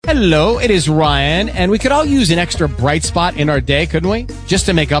Hello, it is Ryan, and we could all use an extra bright spot in our day, couldn't we? Just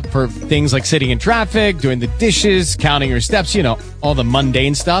to make up for things like sitting in traffic, doing the dishes, counting your steps, you know, all the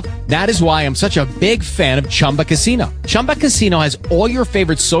mundane stuff. That is why I'm such a big fan of Chumba Casino. Chumba Casino has all your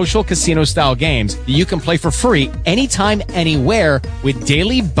favorite social casino-style games that you can play for free anytime, anywhere with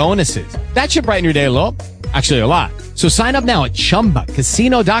daily bonuses. That should brighten your day a little. Actually, a lot. So sign up now at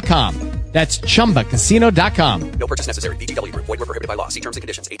ChumbaCasino.com. That's ChumbaCasino.com. No purchase necessary. VGW Group. Void where prohibited by law. See terms and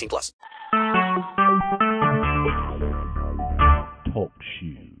conditions. 18+. Talk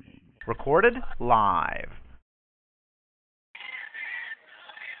shoes. Recorded live.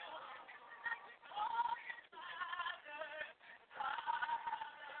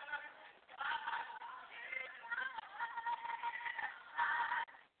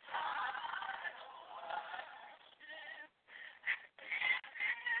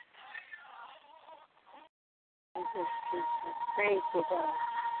 Thank you, God.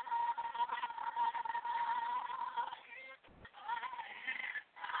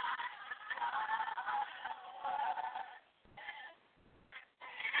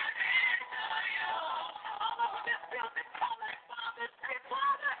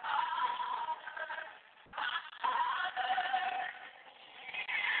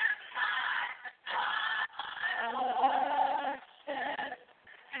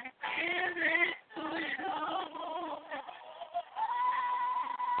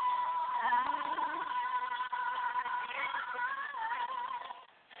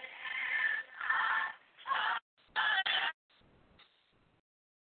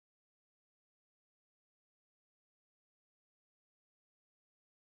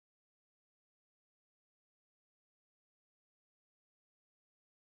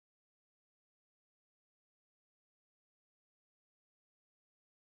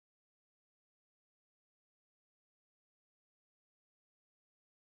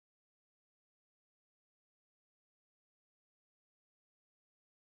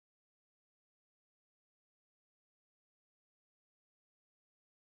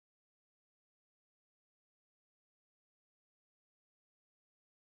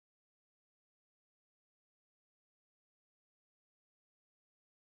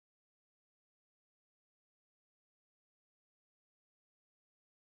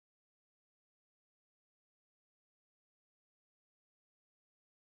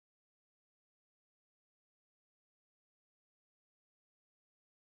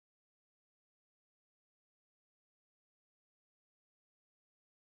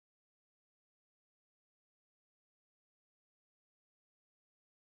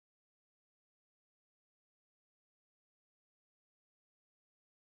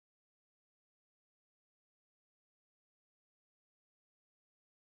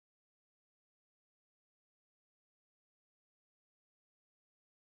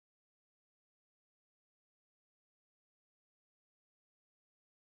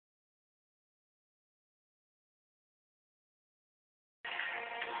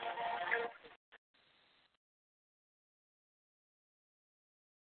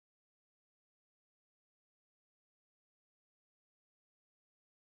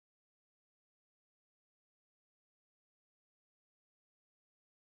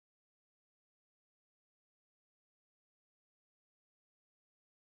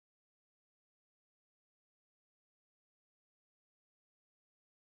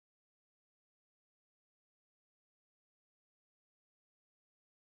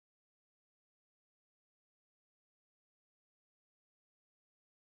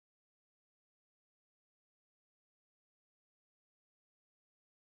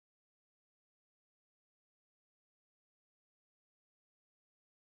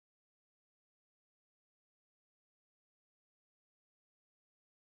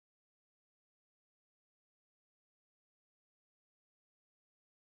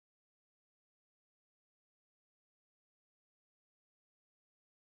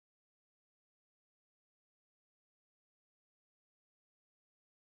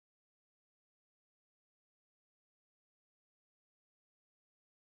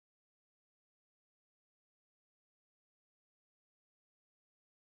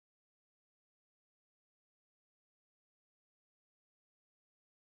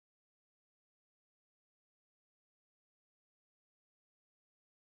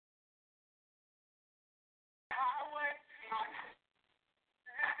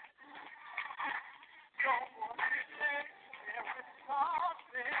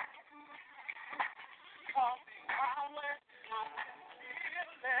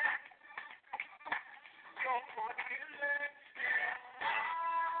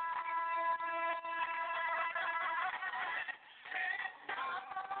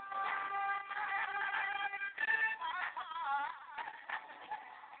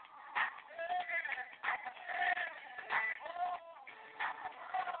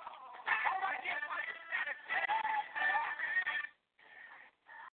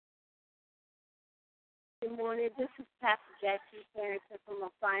 Good morning. This is Pastor Jackie Harrington from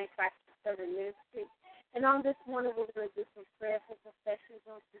ApplyingChrist's Ministry. And on this morning, we're going to do some prayers and confessions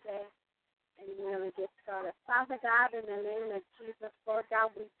on today. And we're going to get started. Father God, in the name of Jesus, Lord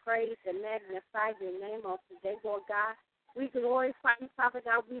God, we praise and magnify your name on today, Lord God. We glorify you, Father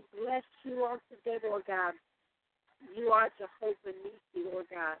God. We bless you on today, Lord God. You are Jehovah Nissi, Lord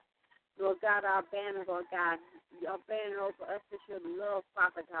God. Lord God, our banner, Lord God. Your banner over us is your love,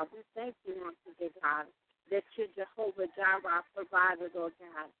 Father God. We thank you on today, God, that you're Jehovah Jireh, our provider, Lord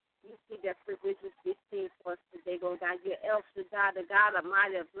God. You see that provisions be seen for us today, Lord God. You're El Shaddai, the God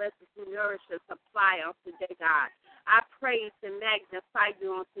Almighty of blessings who nourishes, supply on today, God. I praise and magnify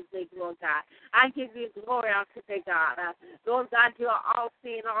you on today, Lord God. I give you glory on today, God. Lord God, you're all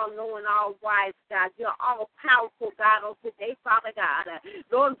seeing, all knowing, all wise, God. You're all powerful, God, on today, Father God.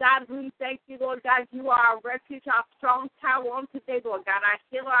 Lord God, we thank you, Lord God. You are our refuge, our strong tower on today, Lord God. Our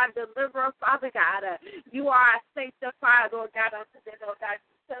healer, our deliverer, Father God. You are our sanctifier, Lord God, on today, Lord God.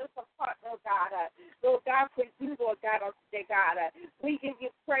 Set us apart, Lord God. Lord God, for you, Lord God, on today, God. We give you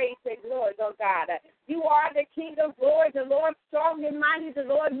praise and glory, Lord God. You are the King of glory, the Lord strong and mighty, the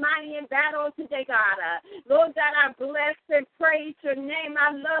Lord mighty in battle today, God. Lord God, I bless and praise your name.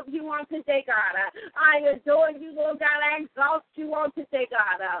 I love you on today, God. I adore you, Lord God. I exalt you on today,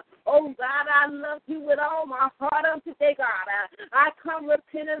 God. Oh, God, I love you with all my heart on today, God. I come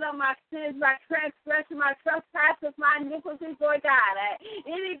repenting of my sins, my transgression, my trespasses, my iniquities, Lord God.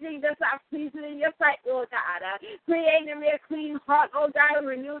 Anything that's not pleasing in your sight, Lord God. Create in me a clean heart, Lord God, and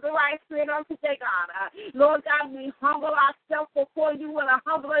renew the right spirit on today, God. Lord God, we humble ourselves before you with a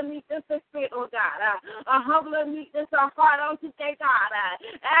humble and meekness of spirit, Lord God. A humble and meekness of heart on today, God.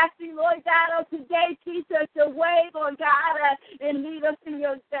 Asking, Lord God, on today, teach us your way, Lord God, and lead us in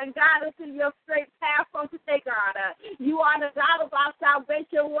your, and guide us in your straight path on today, God. You are the God of our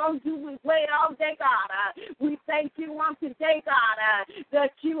salvation. Won't you we wait all day, God. We thank you on today, God,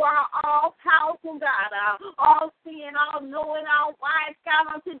 that you are all powerful, God, all seeing, all knowing, all wise, God,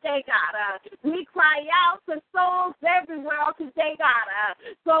 on today, God. We cry out for souls everywhere on today, God.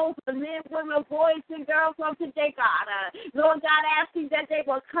 Souls for men, women, boys, and girls on today, God. Lord God, asking that they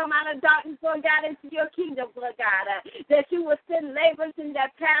will come out of darkness, Lord God, into your kingdom, Lord God. That you will send laborers in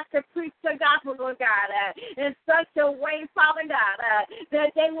that path to preach the gospel, Lord God, in such a way, Father God,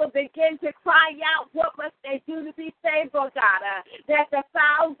 that they will begin to cry out, what must they do to be saved, Lord God? That the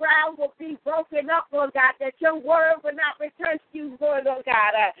foul ground will be broken up, Lord God, that your word will not return to you, Lord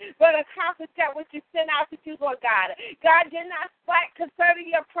God, but accomplish that which you sent out to do, Lord God. God, you're not slack concerning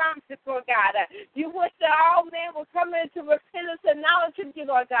your promises, Lord God. You wish that all men will come into repentance and knowledge of you,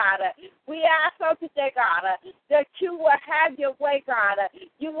 Lord God. We ask on today, God, that you will have your way, God.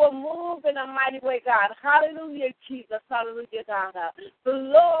 You will move in a mighty way, God. Hallelujah, Jesus. Hallelujah, God.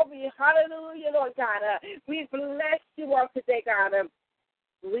 Glory. Hallelujah, Lord God. We bless you on today, God.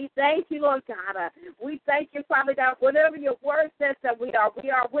 We thank you, Lord God. We thank you, Father God, whatever your word says that we are.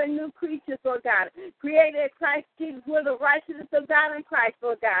 We're new creatures, Lord God. Created in Christ Jesus. We're the righteousness of God in Christ,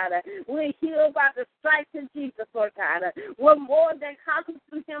 Lord God. We're healed by the stripes of Jesus, Lord God. We're more than conquerors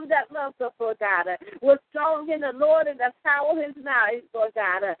through him that loves us, Lord God. We're strong in the Lord and the power of his knowledge, Lord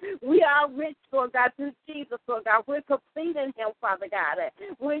God. We are rich, Lord God, through Jesus, Lord God. We're complete in him, Father God.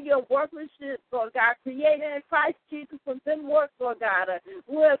 We're your workmanship, Lord God, created in Christ Jesus for good works, Lord God.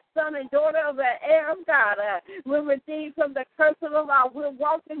 We're a son and daughter of the heir of God. We're redeemed from the curse of the law. We're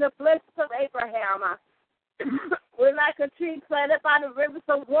walking the blessings of Abraham. We're like a tree planted by the rivers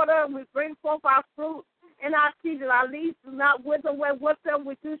of water, and we bring forth our fruit in our season. Our leaves do not wither. Where with them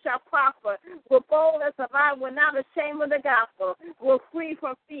we do shall prosper. We're bold as a lion. We're not ashamed of the gospel. We're free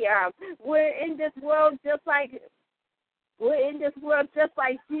from fear. We're in this world just like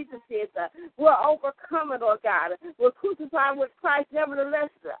Jesus is. We're overcoming, Lord God. We're crucified with Christ. Nevertheless,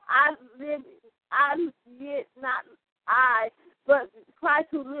 I live, yet not I, but Christ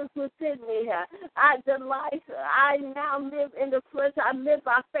who lives within me. I now live in the flesh. I live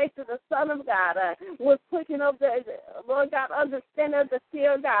by faith in the Son of God. We're quickened of the Lord God, understanding of the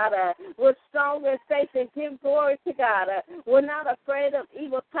fear of God. We're strong in faith and give glory to God. We're not afraid of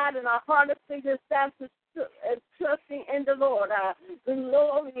evil tide, and our heart is fixed and trusting in the Lord.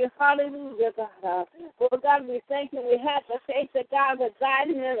 Glory, hallelujah, God. Lord God, we thank you. We have the faith of God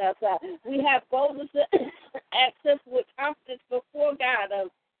residing in us. We have boldness and access with confidence before God.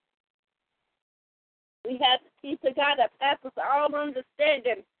 We have the peace of God that passes all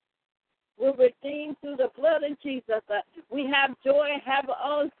understanding. We're redeemed through the blood of Jesus. We have joy and have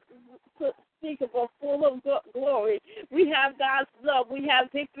unspeakable, full of glory. We have God's love. We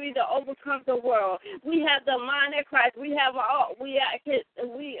have victory to overcome the world. We have the mind of Christ. We have all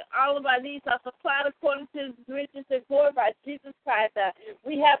of our needs are supplied according to his riches and glory by Jesus Christ.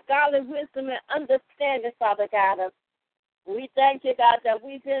 We have godly wisdom and understanding, Father God. We thank you, God, that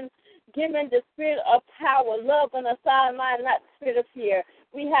we've been given the spirit of power, love, and a sound mind, not the spirit of fear.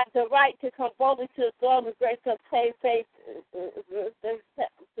 We have the right to come boldly to the throne of grace to obtain faith,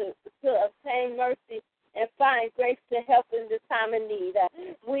 to obtain mercy, and find grace to help in the time of need.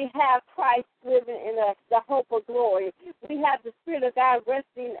 We have Christ living in us, the hope of glory. We have the Spirit of God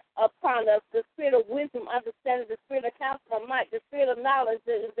resting upon us, the Spirit of wisdom, understanding, the Spirit of counsel and might, the Spirit of knowledge,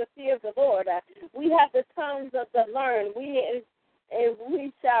 the fear of the Lord. We have the tongues of the learned. We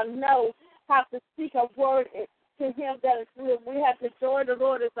shall know how to speak a word to him that is real. We have the joy of the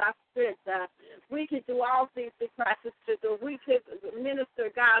Lord as our strength. We can do all things through Christ who strengthens us. We can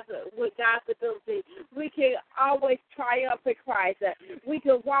minister with God's ability. We can always triumph in Christ. We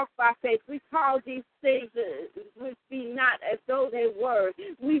can walk by faith. We call these things which be not as though they were.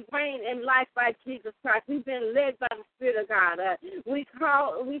 We reign in life by Jesus Christ. We've been led by the Spirit of God. We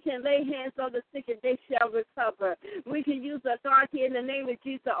can lay hands on the sick and they shall recover. We can use authority in the name of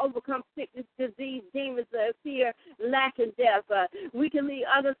Jesus to overcome sickness, disease, demons, fear, lack, and death. We can lead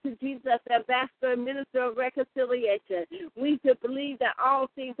others to Jesus as the ambassador and minister of reconciliation. We can believe that all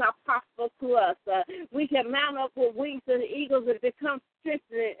things are possible to us. We can mount up with wings of eagles and become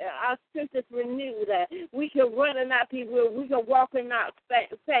strengthened. Our strength is renewed. We can run and not be weary. We can walk and not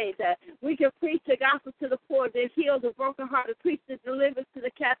faint. We can preach the gospel to the poor, then heal the brokenhearted, preach the deliverance to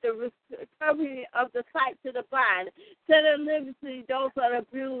the captive, recovery of the sight to the blind, set at liberty those that are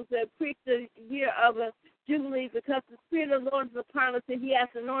bruised, and preach the year of Jubilee, because the Spirit of the Lord is upon us and he has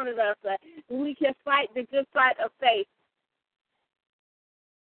anointed us. We can fight the good fight of faith.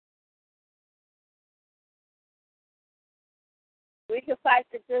 We can fight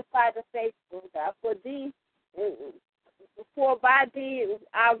the good fight of faith, God. For by thee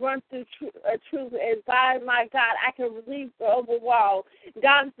I run through truth, and by my God I can relieve the overwall.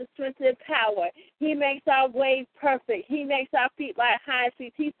 God is the strength and power. He makes our way perfect. He makes our feet like hinds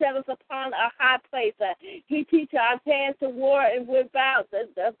feet. He set us upon a high place. He teaches our hands to war, and without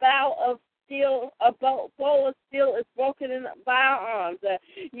the bow of steel, a bow of steel is broken by our arms.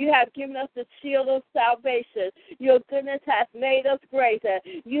 You have given us the shield of salvation. Your goodness has made us greater.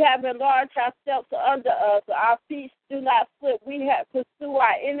 You have enlarged our steps under us. Our feet do not slip. We have pursued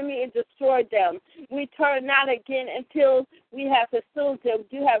our enemy and destroyed them. We turn not again until we have pursued them.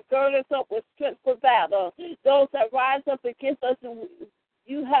 You have girded us up with strength for battle. Those that rise up against us,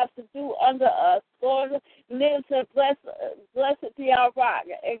 you have to do under us. Lord, live and blessed be our rock.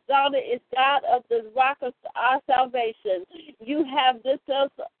 Exalted is God of the rock of our salvation. You have lift us,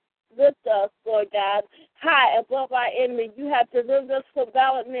 Lord God, high above our enemy. You have delivered us from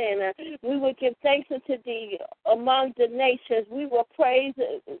violent men. We will give thanks unto thee among the nations. We will praise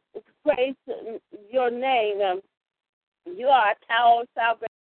your name. You are a tower of salvation.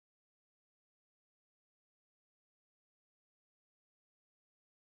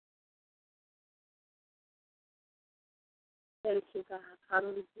 Thank you, God.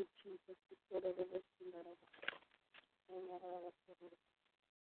 Hallelujah, Jesus.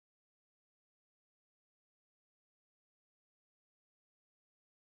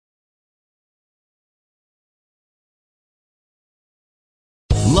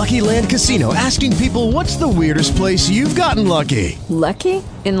 Lucky Land Casino, asking people, what's the weirdest place you've gotten lucky? Lucky?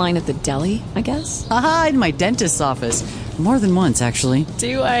 In line at the deli, I guess? Aha, in my dentist's office. More than once, actually.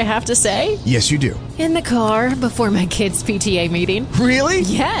 Do I have to say? Yes, you do. In the car before my kids' PTA meeting. Really?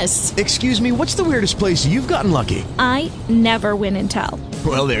 Yes. Excuse me, what's the weirdest place you've gotten lucky? I never win and tell.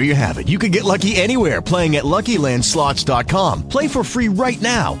 Well, there you have it. You can get lucky anywhere, playing at LuckyLandSlots.com. Play for free right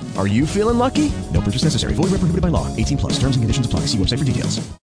now. Are you feeling lucky? No purchase necessary. Void where prohibited by law. 18+. Terms and conditions apply. See website for details.